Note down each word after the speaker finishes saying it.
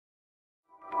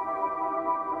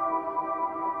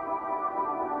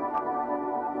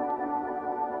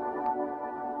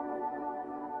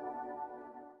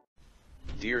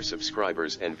Dear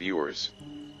subscribers and viewers,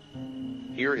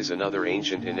 here is another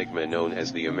ancient enigma known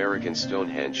as the American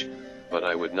Stonehenge, but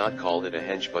I would not call it a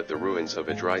henge but the ruins of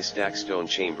a dry stack stone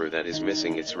chamber that is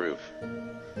missing its roof.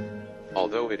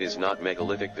 Although it is not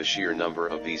megalithic, the sheer number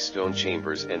of these stone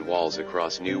chambers and walls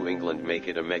across New England make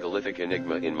it a megalithic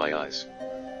enigma in my eyes.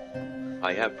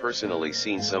 I have personally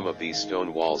seen some of these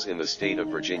stone walls in the state of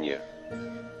Virginia.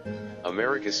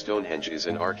 America's Stonehenge is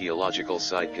an archaeological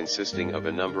site consisting of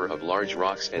a number of large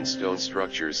rocks and stone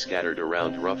structures scattered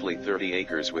around roughly 30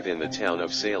 acres within the town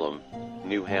of Salem,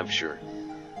 New Hampshire.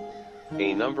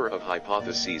 A number of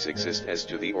hypotheses exist as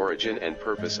to the origin and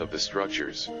purpose of the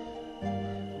structures.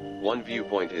 One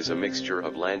viewpoint is a mixture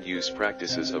of land use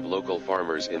practices of local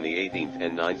farmers in the 18th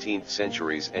and 19th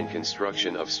centuries and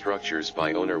construction of structures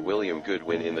by owner William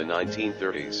Goodwin in the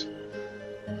 1930s.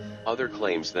 Other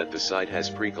claims that the site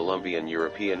has pre-Columbian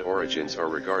European origins are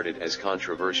regarded as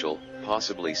controversial,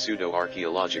 possibly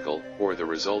pseudo-archaeological, or the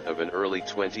result of an early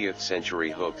 20th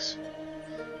century hoax.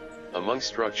 Among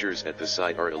structures at the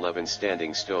site are 11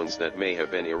 standing stones that may have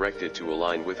been erected to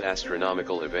align with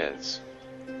astronomical events.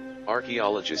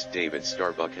 Archaeologist David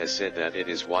Starbuck has said that it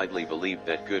is widely believed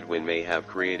that Goodwin may have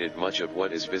created much of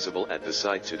what is visible at the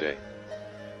site today.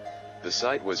 The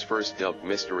site was first dubbed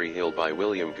Mystery Hill by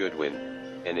William Goodwin,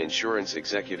 an insurance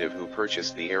executive who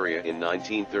purchased the area in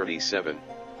 1937.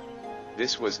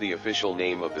 This was the official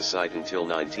name of the site until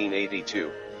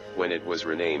 1982, when it was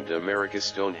renamed America's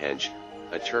Stonehenge,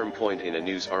 a term coined in a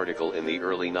news article in the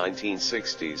early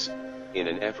 1960s, in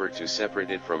an effort to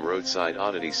separate it from roadside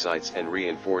oddity sites and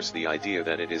reinforce the idea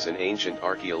that it is an ancient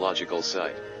archaeological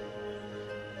site.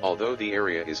 Although the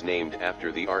area is named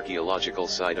after the archaeological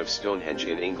site of Stonehenge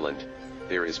in England,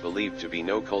 there is believed to be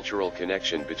no cultural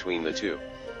connection between the two.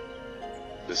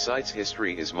 The site's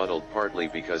history is muddled partly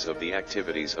because of the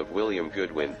activities of William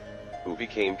Goodwin, who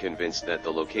became convinced that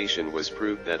the location was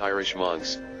proof that Irish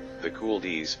monks, the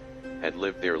Cooldees, had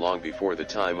lived there long before the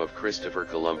time of Christopher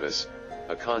Columbus,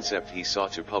 a concept he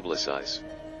sought to publicize.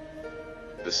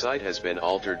 The site has been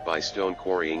altered by stone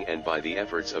quarrying and by the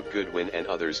efforts of Goodwin and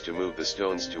others to move the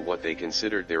stones to what they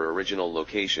considered their original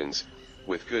locations,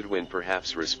 with Goodwin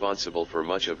perhaps responsible for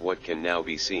much of what can now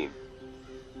be seen.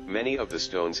 Many of the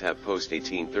stones have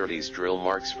post-1830s drill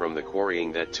marks from the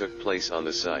quarrying that took place on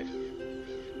the site.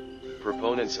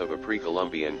 Proponents of a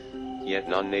pre-Columbian, yet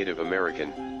non-Native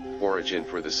American, origin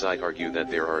for the site argue that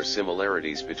there are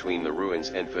similarities between the ruins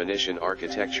and Phoenician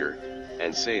architecture,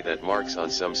 and say that marks on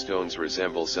some stones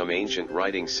resemble some ancient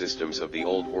writing systems of the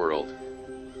Old World.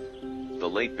 The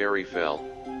late Barry Fell,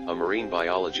 a marine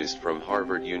biologist from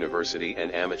Harvard University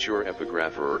and amateur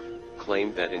epigrapher,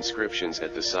 claimed that inscriptions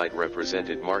at the site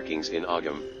represented markings in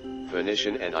Ogham,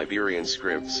 Phoenician and Iberian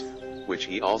scripts, which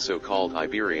he also called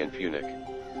Iberian Punic.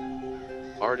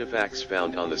 Artifacts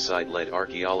found on the site led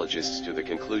archaeologists to the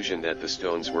conclusion that the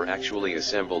stones were actually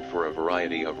assembled for a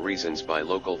variety of reasons by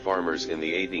local farmers in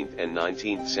the 18th and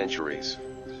 19th centuries.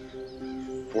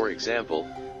 For example,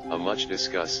 a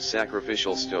much-discussed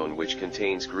sacrificial stone which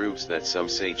contains grooves that some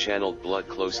say channeled blood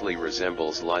closely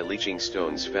resembles lye leaching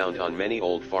stones found on many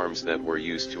old farms that were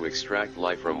used to extract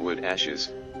lye from wood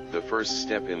ashes, the first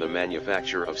step in the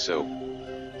manufacture of soap.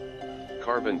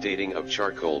 Carbon dating of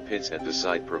charcoal pits at the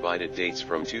site provided dates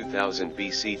from 2000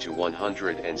 BC to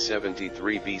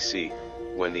 173 BC,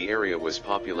 when the area was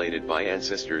populated by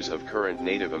ancestors of current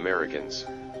Native Americans.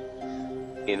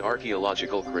 In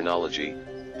archaeological chronology,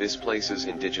 this places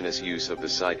indigenous use of the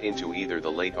site into either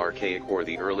the late Archaic or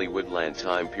the early woodland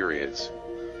time periods.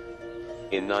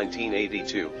 In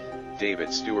 1982,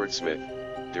 David Stuart Smith,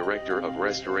 Director of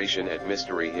Restoration at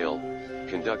Mystery Hill,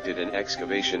 conducted an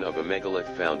excavation of a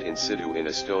megalith found in situ in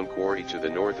a stone quarry to the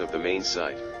north of the main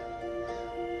site.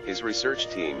 His research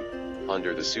team,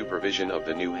 under the supervision of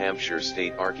the New Hampshire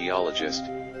state archaeologist,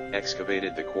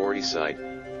 excavated the quarry site,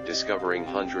 discovering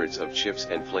hundreds of chips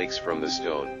and flakes from the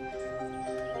stone.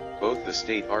 Both the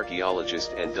state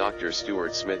archaeologist and Dr.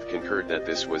 Stuart Smith concurred that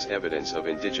this was evidence of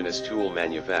indigenous tool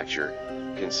manufacture,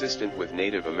 consistent with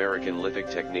Native American lithic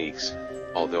techniques,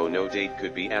 although no date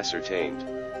could be ascertained.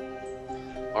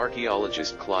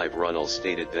 Archaeologist Clive Runnell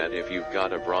stated that if you've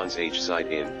got a Bronze Age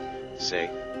site in,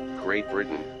 say, Great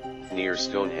Britain, near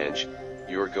Stonehenge,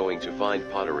 you're going to find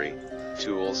pottery,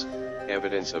 tools,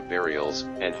 evidence of burials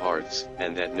and hearths,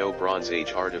 and that no Bronze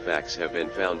Age artifacts have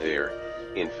been found there.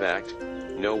 In fact,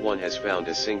 no one has found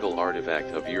a single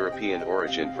artifact of European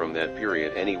origin from that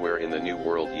period anywhere in the New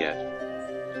World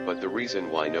yet. But the reason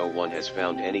why no one has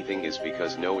found anything is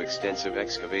because no extensive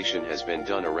excavation has been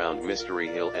done around Mystery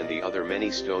Hill and the other many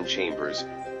stone chambers,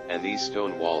 and these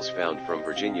stone walls found from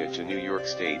Virginia to New York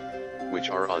State, which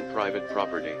are on private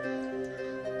property.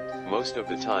 Most of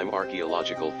the time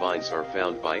archaeological finds are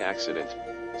found by accident,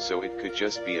 so it could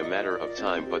just be a matter of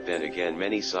time, but then again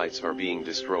many sites are being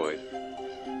destroyed.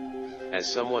 As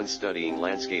someone studying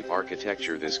landscape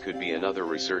architecture, this could be another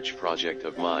research project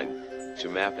of mine, to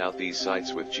map out these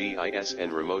sites with GIS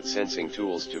and remote sensing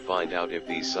tools to find out if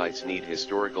these sites need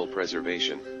historical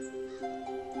preservation.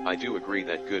 I do agree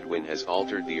that Goodwin has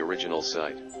altered the original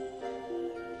site.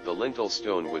 The lintel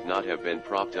stone would not have been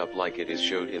propped up like it is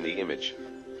showed in the image.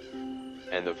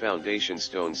 And the foundation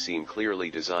stones seem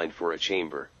clearly designed for a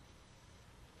chamber.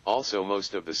 Also,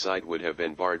 most of the site would have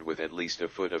been barred with at least a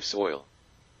foot of soil.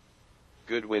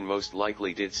 Goodwin most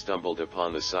likely did stumbled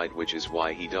upon the site, which is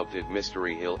why he dubbed it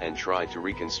Mystery Hill and tried to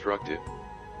reconstruct it.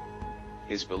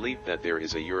 His belief that there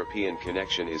is a European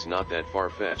connection is not that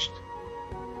far-fetched.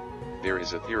 There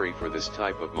is a theory for this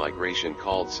type of migration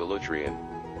called Solutrean.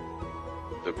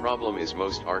 The problem is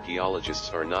most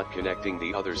archaeologists are not connecting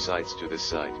the other sites to this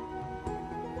site.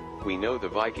 We know the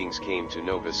Vikings came to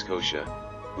Nova Scotia.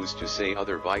 Who's to say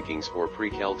other Vikings or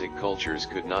pre-Celtic cultures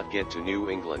could not get to New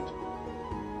England?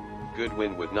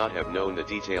 Goodwin would not have known the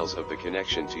details of the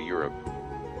connection to Europe.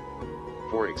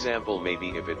 For example, maybe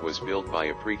if it was built by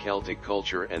a pre-Celtic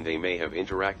culture and they may have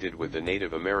interacted with the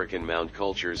Native American mound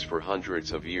cultures for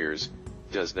hundreds of years,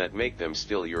 does that make them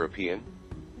still European?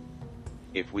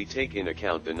 If we take in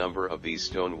account the number of these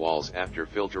stone walls after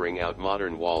filtering out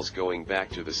modern walls going back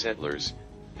to the settlers,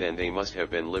 then they must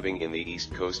have been living in the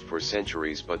East Coast for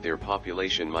centuries, but their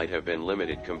population might have been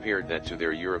limited compared that to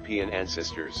their European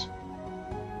ancestors.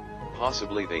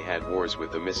 Possibly they had wars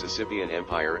with the Mississippian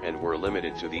Empire and were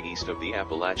limited to the east of the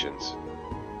Appalachians.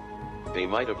 They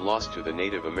might have lost to the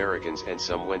Native Americans and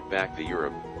some went back to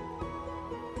Europe.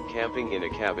 Camping in a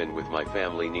cabin with my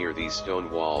family near these stone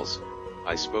walls,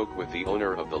 I spoke with the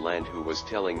owner of the land who was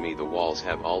telling me the walls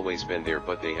have always been there,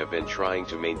 but they have been trying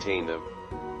to maintain them.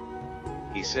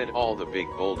 He said all the big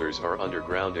boulders are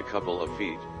underground a couple of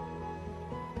feet.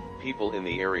 People in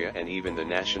the area and even the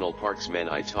national parks men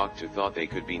I talked to thought they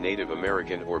could be Native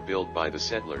American or built by the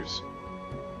settlers.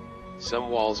 Some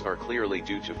walls are clearly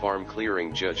due to farm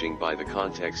clearing judging by the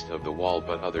context of the wall,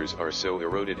 but others are so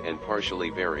eroded and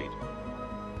partially buried.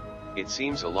 It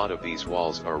seems a lot of these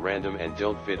walls are random and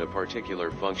don't fit a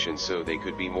particular function, so they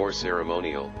could be more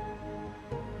ceremonial.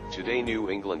 Today New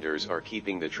Englanders are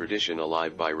keeping the tradition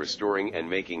alive by restoring and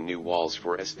making new walls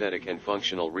for aesthetic and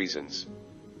functional reasons.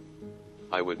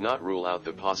 I would not rule out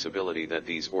the possibility that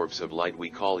these orbs of light we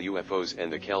call UFOs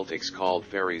and the Celtics called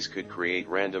fairies could create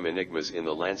random enigmas in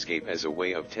the landscape as a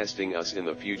way of testing us in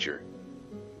the future.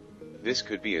 This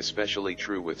could be especially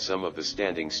true with some of the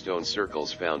standing stone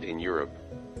circles found in Europe.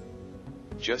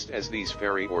 Just as these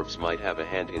fairy orbs might have a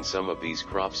hand in some of these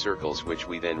crop circles which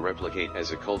we then replicate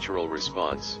as a cultural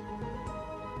response.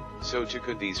 So too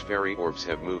could these fairy orbs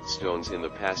have moved stones in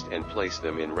the past and placed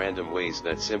them in random ways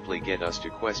that simply get us to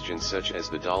questions such as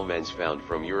the dolmens found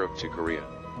from Europe to Korea.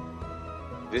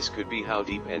 This could be how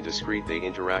deep and discreet they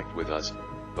interact with us,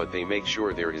 but they make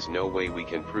sure there is no way we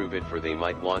can prove it, for they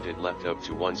might want it left up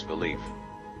to one's belief.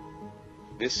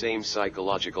 This same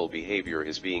psychological behavior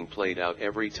is being played out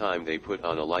every time they put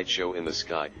on a light show in the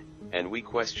sky, and we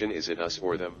question, is it us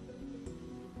or them?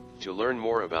 To learn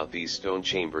more about these stone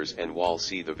chambers and walls,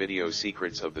 see the video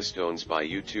Secrets of the Stones by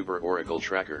YouTuber Oracle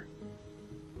Tracker.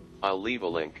 I'll leave a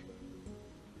link.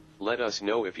 Let us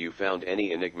know if you found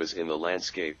any enigmas in the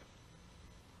landscape.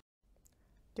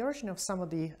 The origin of some of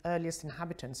the earliest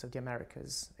inhabitants of the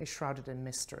Americas is shrouded in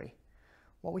mystery.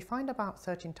 What we find about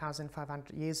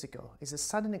 13,500 years ago is a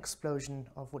sudden explosion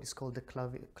of what is called the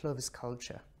Clovis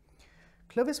culture.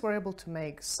 Clovis were able to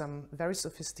make some very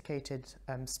sophisticated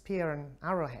spear and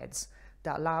arrowheads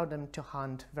that allowed them to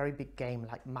hunt very big game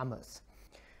like mammoth.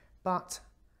 But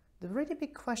the really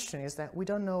big question is that we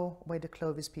don't know where the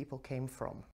Clovis people came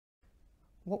from.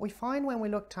 What we find when we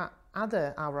looked at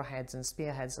other arrowheads and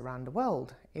spearheads around the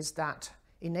world is that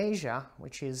in Asia,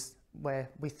 which is where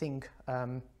we think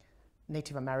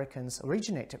Native Americans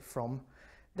originated from,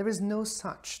 there is no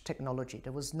such technology.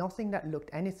 There was nothing that looked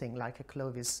anything like a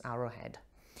Clovis arrowhead.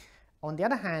 On the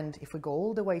other hand, if we go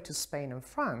all the way to Spain and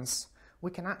France,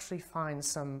 we can actually find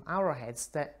some arrowheads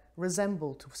that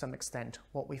resemble to some extent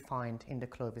what we find in the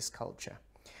Clovis culture.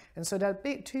 And so there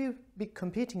are two big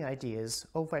competing ideas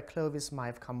of where Clovis might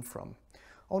have come from.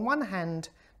 On one hand,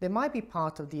 they might be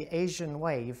part of the Asian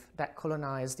wave that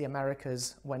colonized the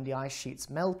Americas when the ice sheets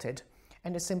melted,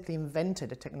 and they simply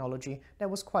invented a technology that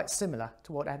was quite similar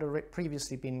to what had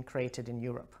previously been created in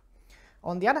Europe.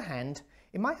 On the other hand,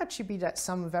 it might actually be that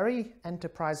some very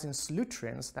enterprising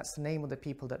Solutreans, that's the name of the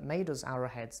people that made those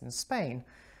arrowheads in Spain,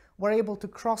 were able to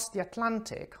cross the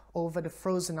Atlantic over the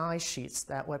frozen ice sheets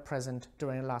that were present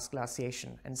during the last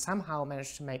glaciation, and somehow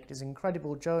managed to make this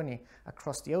incredible journey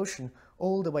across the ocean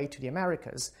all the way to the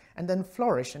Americas, and then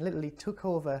flourished and literally took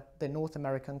over the North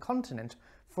American continent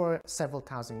for several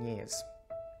thousand years.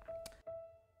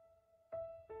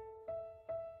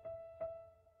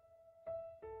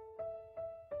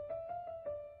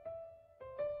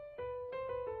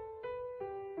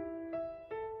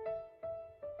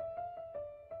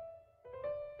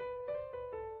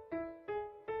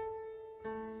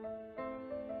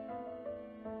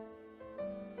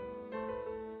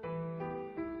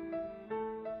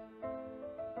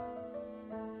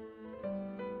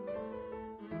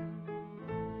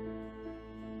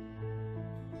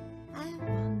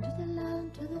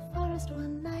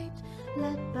 One night,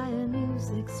 led by a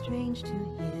music strange to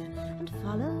hear, and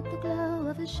followed the glow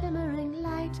of a shimmering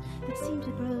light that seemed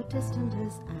to grow distant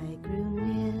as I grew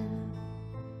near.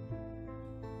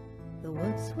 The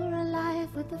woods were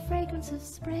alive with the fragrance of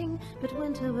spring, but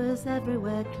winter was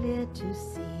everywhere clear to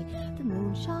see. The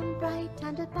moon shone bright,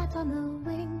 and a bat on the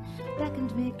wing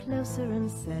beckoned me closer and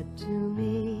said to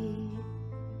me,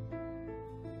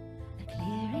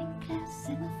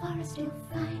 in the forest you'll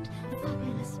find a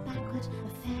fabulous banquet,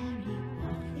 a fairy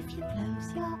ball. If you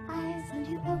close your eyes and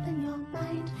you open your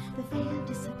mind, the veil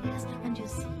disappears and you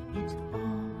see it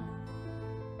all.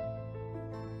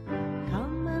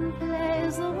 Come and play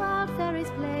as the wild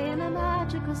fairies play in a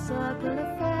magical circle,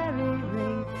 a fairy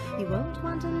ring. You won't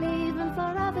want to leave, and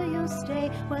forever you'll stay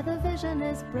where the vision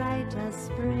is bright as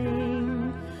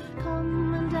spring.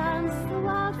 Come and dance the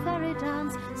wild fairy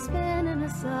dance, spin in a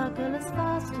circle as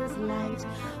fast as light.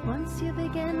 Once you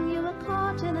begin, you are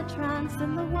caught in a trance,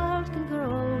 and the world can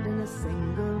grow old in a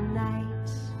single night.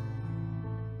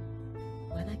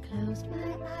 When I closed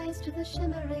my eyes to the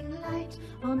shimmering light,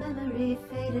 all memory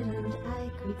faded and I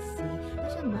could see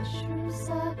but a mushroom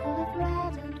circle of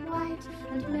red and white,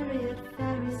 and myriad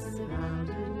fairies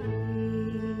surrounded me.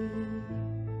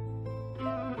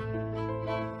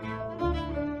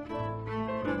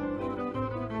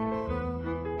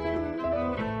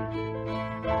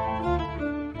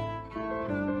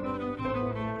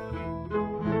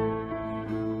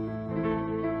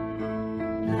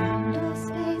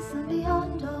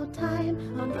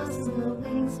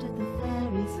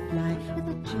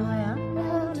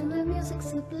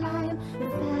 Sublime, the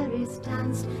fairies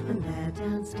danced, and there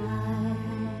danced I.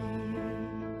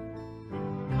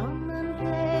 Come and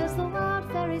play as the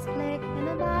wild fairies play in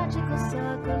a magical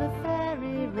circle, a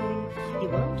fairy ring. You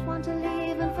won't want to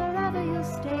leave, and forever you'll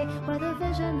stay where the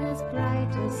vision is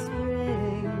bright as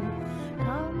spring.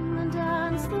 Come and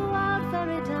dance the wild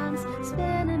fairy dance,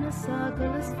 spin in a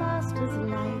circle as fast as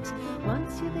light.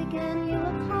 Once you begin, you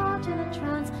are caught in a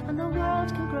trance, and the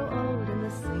world can grow old in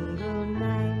a single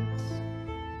night.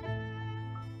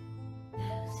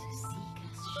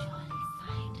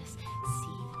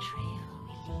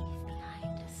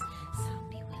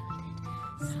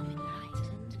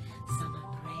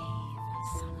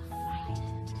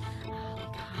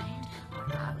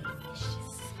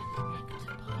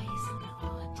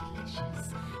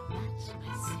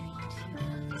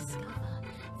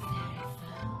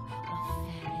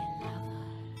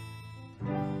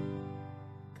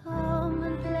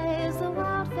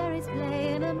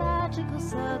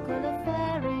 Circle, a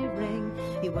fairy ring.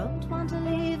 You won't want to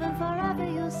leave, and forever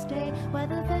you'll stay where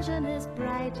the vision is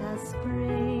bright as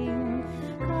spring.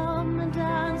 Come and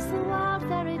dance the wild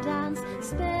fairy dance,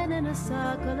 spin in a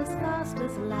circle as fast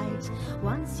as light.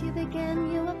 Once you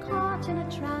begin, you are caught in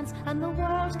a trance, and the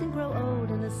world can grow old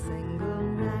in a single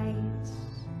night.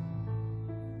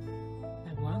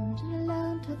 I wandered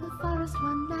alone to the forest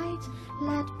one night,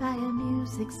 led by a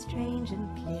music strange and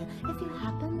clear. If you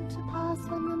happen to pass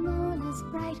when the moon is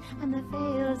bright and the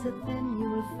veils are thin, you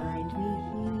will find